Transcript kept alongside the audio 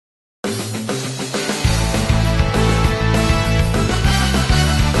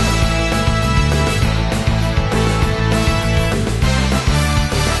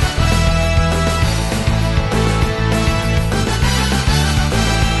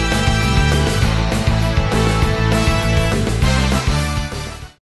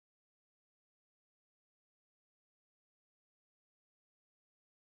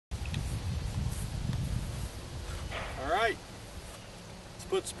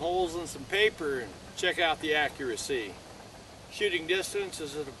put some holes in some paper and check out the accuracy. Shooting distance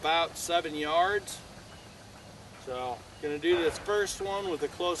is at about 7 yards. So I'm going to do this first one with a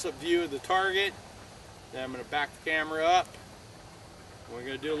close-up view of the target. Then I'm going to back the camera up. And we're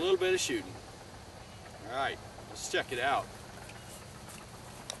going to do a little bit of shooting. Alright, let's check it out.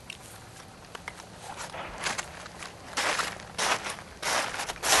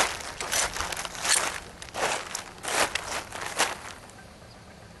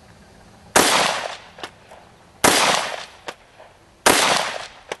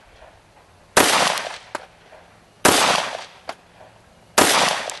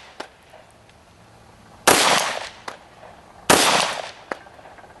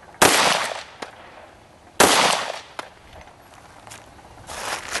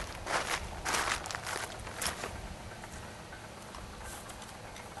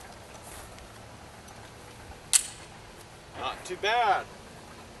 Not too bad.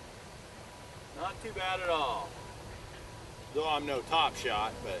 Not too bad at all. Though I'm no top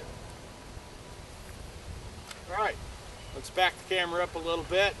shot, but... Alright, let's back the camera up a little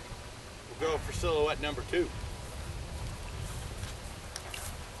bit. We'll go for silhouette number 2.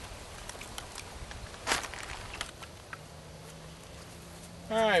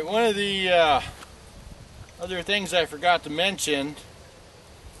 Alright, one of the other things I forgot to mention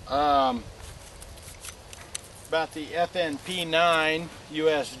about the FNP-9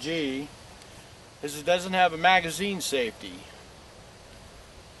 USG is it doesn't have a magazine safety.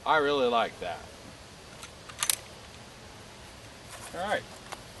 I really like that. Alright,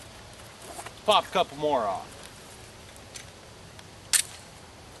 pop a couple more off.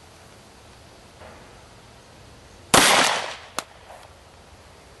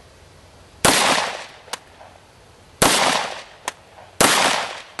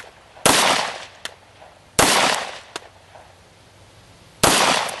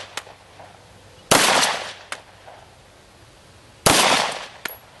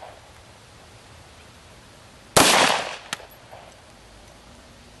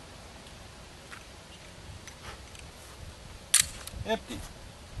 Empty.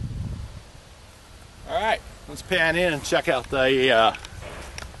 Alright, let's pan in and check out the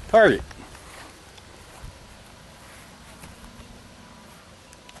target.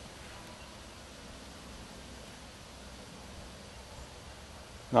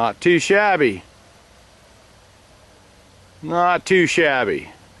 Not too shabby. Not too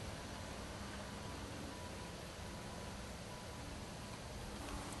shabby.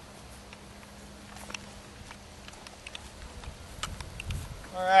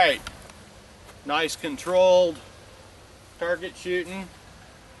 Alright, nice controlled target shooting.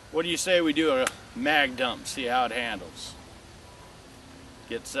 What do you say we do a mag dump, see how it handles?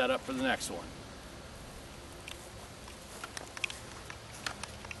 Get set up for the next one.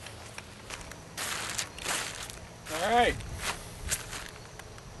 Alright,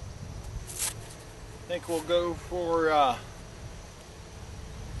 I think we'll go for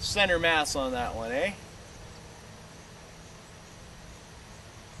center mass on that one, eh?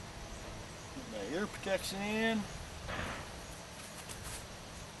 Ear protection in.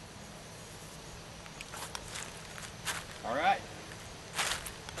 All right.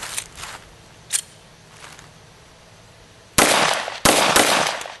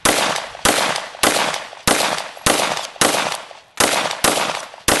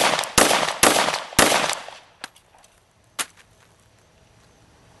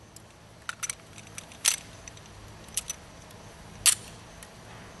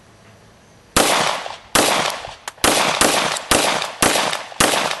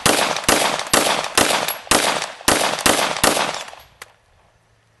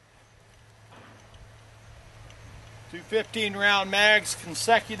 Two 15-round mags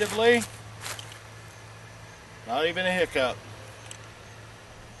consecutively. Not even a hiccup.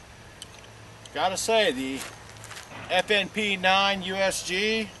 Gotta say, the FNP-9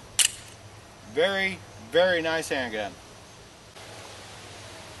 USG, very, very nice handgun.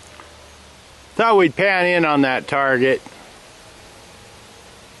 Thought we'd pan in on that target.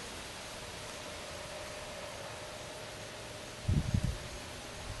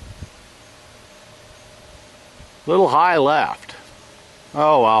 Little high left.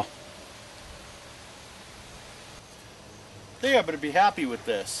 Oh well. I think I'm going to be happy with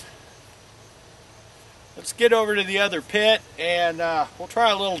this. Let's get over to the other pit and we'll try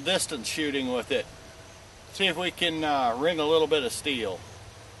a little distance shooting with it. See if we can ring a little bit of steel.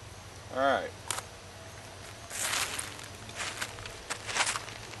 Alright.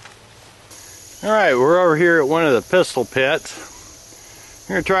 Alright, we're over here at one of the pistol pits.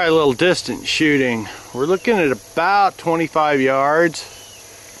 We're going to try a little distance shooting. We're looking at about 25 yards.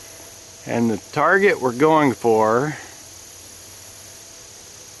 And the target we're going for,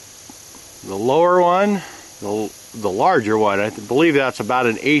 the lower one, the larger one, I believe that's about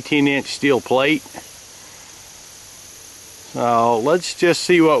an 18-inch steel plate. So let's just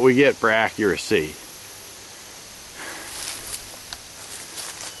see what we get for accuracy.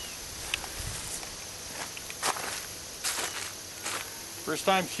 First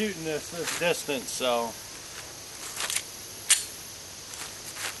time shooting this distance, so.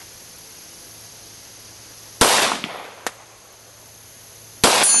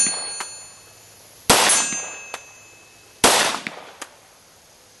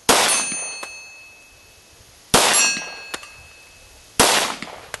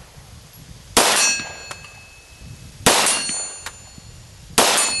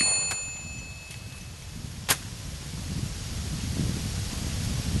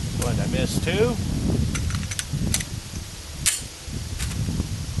 What, I missed two?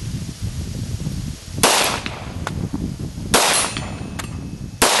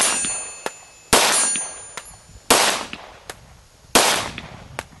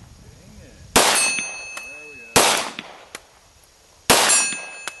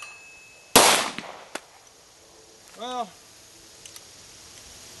 Well,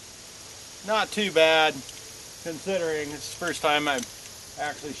 not too bad, considering it's the first time I've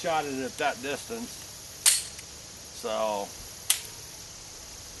actually shot it at that distance. So,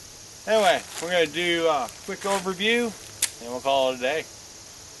 anyway, we're going to do a quick overview, and we'll call it a day.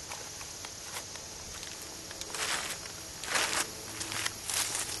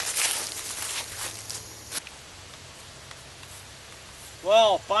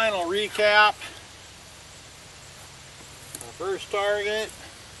 Well, final recap. Our first target,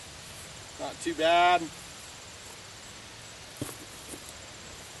 not too bad.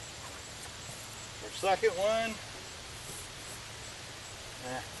 Our second one,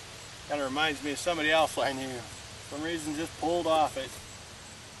 kind of reminds me of somebody else I knew. For some reason just pulled off it.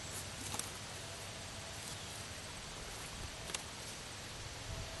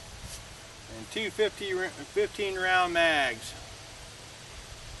 And two 15 round mags.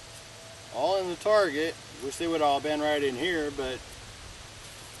 All in the target. Wish they would have all been right in here, but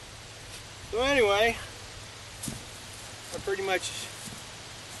so anyway, that pretty much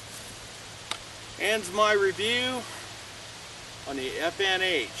ends my review on the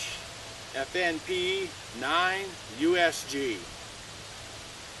FNP-9 USG.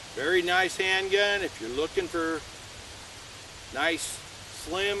 Very nice handgun if you're looking for nice,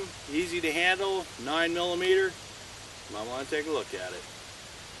 slim, easy to handle 9mm. You might want to take a look at it.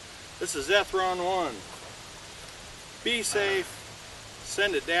 This is Ethron 1. Be safe,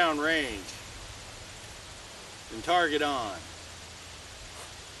 send it down range, and target on.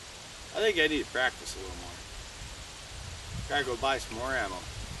 I think I need to practice a little more. Gotta go buy some more ammo.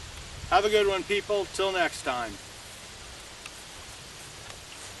 Have a good one, people. Till next time.